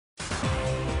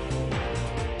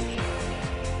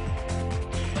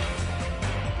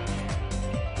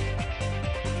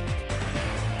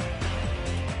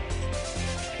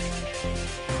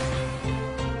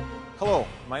Hello,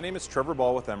 my name is Trevor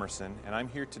Ball with Emerson, and I'm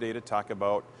here today to talk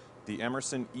about the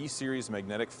Emerson E-Series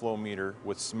magnetic flow meter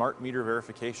with smart meter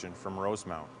verification from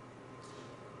Rosemount.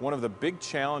 One of the big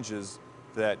challenges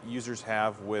that users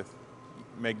have with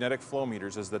magnetic flow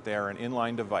meters is that they are an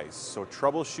inline device. So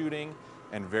troubleshooting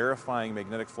and verifying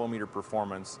magnetic flow meter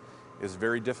performance is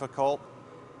very difficult,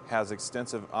 has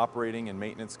extensive operating and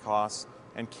maintenance costs,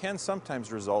 and can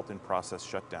sometimes result in process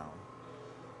shutdown.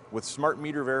 With smart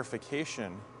meter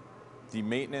verification, the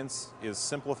maintenance is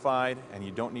simplified and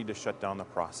you don't need to shut down the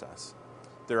process.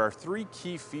 There are three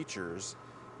key features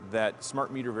that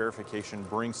smart meter verification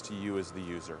brings to you as the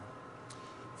user.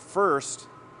 First,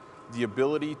 the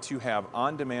ability to have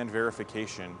on-demand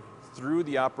verification through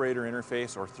the operator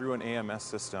interface or through an AMS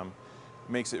system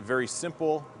makes it very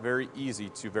simple, very easy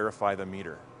to verify the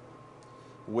meter.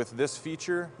 With this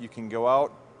feature, you can go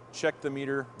out, check the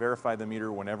meter, verify the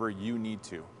meter whenever you need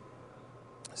to.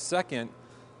 Second,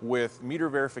 with meter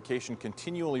verification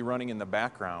continually running in the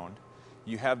background,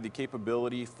 you have the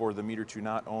capability for the meter to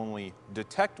not only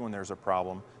detect when there's a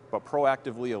problem, but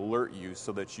proactively alert you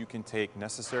so that you can take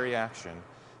necessary action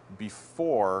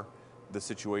before the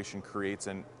situation creates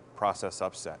a process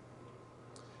upset.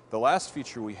 The last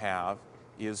feature we have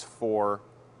is for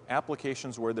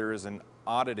applications where there is an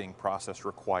auditing process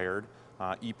required,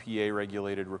 EPA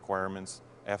regulated requirements,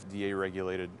 FDA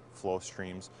regulated flow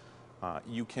streams.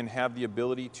 You can have the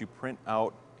ability to print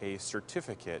out a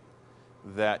certificate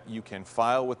that you can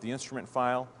file with the instrument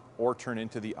file or turn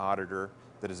into the auditor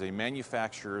that is a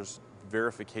manufacturer's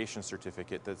verification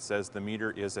certificate that says the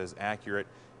meter is as accurate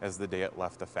as the day it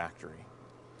left the factory.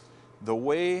 The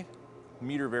way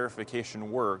meter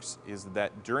verification works is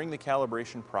that during the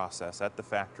calibration process at the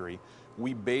factory,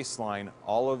 we baseline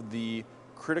all of the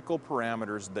critical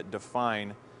parameters that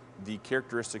define the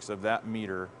characteristics of that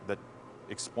meter that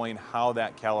explain how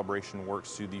that calibration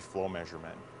works through the flow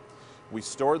measurement. We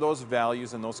store those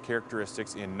values and those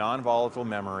characteristics in non-volatile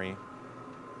memory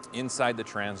inside the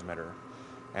transmitter.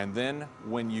 And then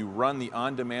when you run the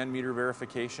on-demand meter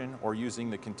verification or using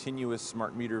the continuous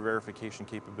smart meter verification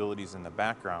capabilities in the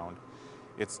background,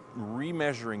 it's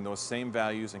remeasuring those same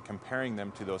values and comparing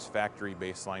them to those factory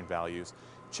baseline values,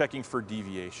 checking for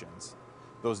deviations.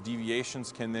 Those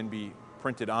deviations can then be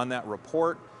printed on that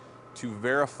report to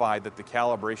verify that the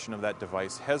calibration of that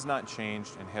device has not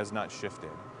changed and has not shifted,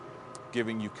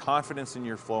 giving you confidence in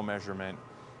your flow measurement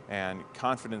and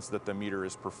confidence that the meter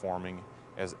is performing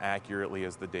as accurately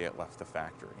as the day it left the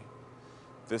factory.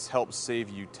 This helps save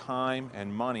you time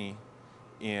and money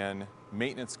in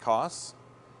maintenance costs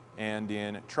and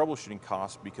in troubleshooting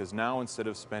costs, because now instead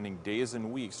of spending days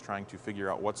and weeks trying to figure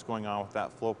out what's going on with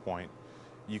that flow point,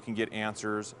 you can get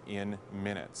answers in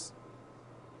minutes.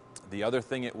 The other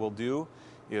thing it will do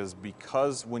is,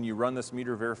 because when you run this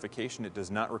meter verification, it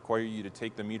does not require you to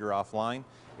take the meter offline,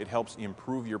 it helps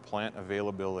improve your plant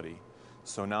availability.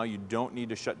 So now you don't need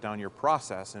to shut down your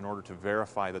process in order to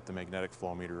verify that the magnetic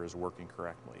flow meter is working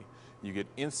correctly. You get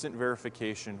instant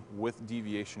verification with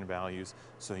deviation values,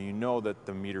 so you know that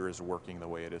the meter is working the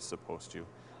way it is supposed to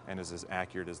and is as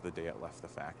accurate as the day it left the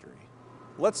factory.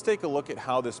 Let's take a look at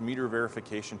how this meter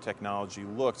verification technology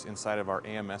looks inside of our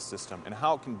AMS system and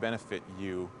how it can benefit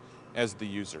you as the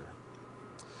user.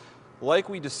 Like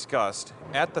we discussed,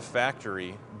 at the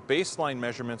factory, baseline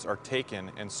measurements are taken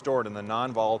and stored in the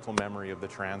non-volatile memory of the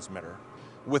transmitter.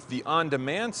 With the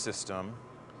on-demand system,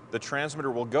 the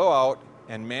transmitter will go out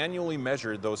and manually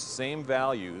measure those same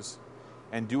values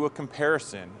and do a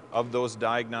comparison of those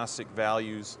diagnostic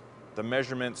values, the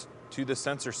measurements to the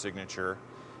sensor signature,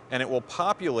 and it will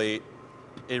populate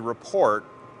a report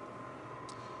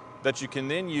that you can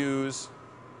then use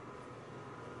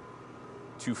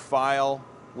to file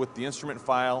with the instrument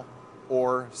file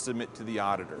or submit to the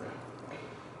auditor.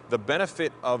 The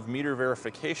benefit of meter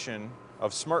verification,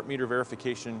 of smart meter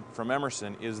verification from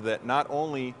Emerson, is that not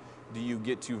only do you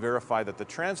get to verify that the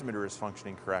transmitter is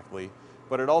functioning correctly,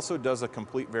 but it also does a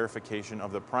complete verification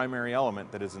of the primary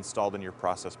element that is installed in your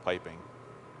process piping.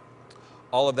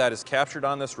 All of that is captured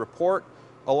on this report,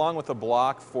 along with a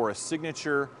block for a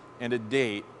signature and a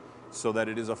date, so that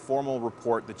it is a formal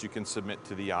report that you can submit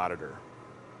to the auditor.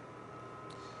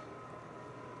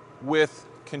 With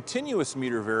continuous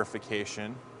meter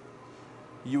verification,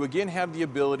 you again have the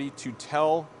ability to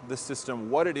tell the system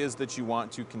what it is that you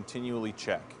want to continually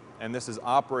check. And this is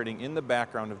operating in the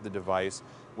background of the device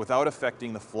without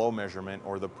affecting the flow measurement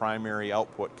or the primary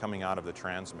output coming out of the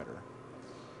transmitter.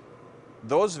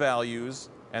 Those values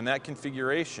and that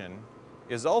configuration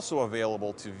is also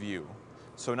available to view.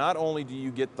 So not only do you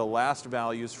get the last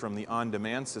values from the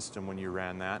on-demand system when you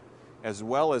ran that, as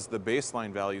well as the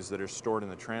baseline values that are stored in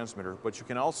the transmitter, but you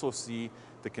can also see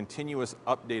the continuous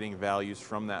updating values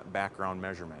from that background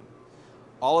measurement.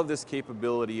 All of this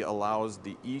capability allows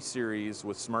the E-Series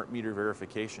with smart meter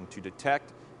verification to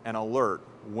detect and alert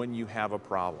when you have a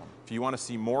problem. If you want to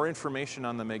see more information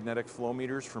on the magnetic flow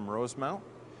meters from Rosemount,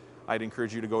 I'd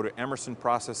encourage you to go to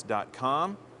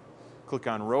emersonprocess.com, click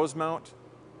on Rosemount,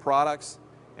 Products,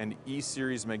 and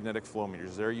E-Series magnetic flow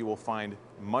meters. There you will find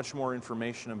much more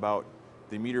information about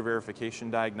the meter verification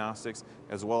diagnostics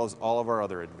as well as all of our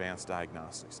other advanced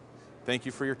diagnostics. Thank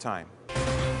you for your time.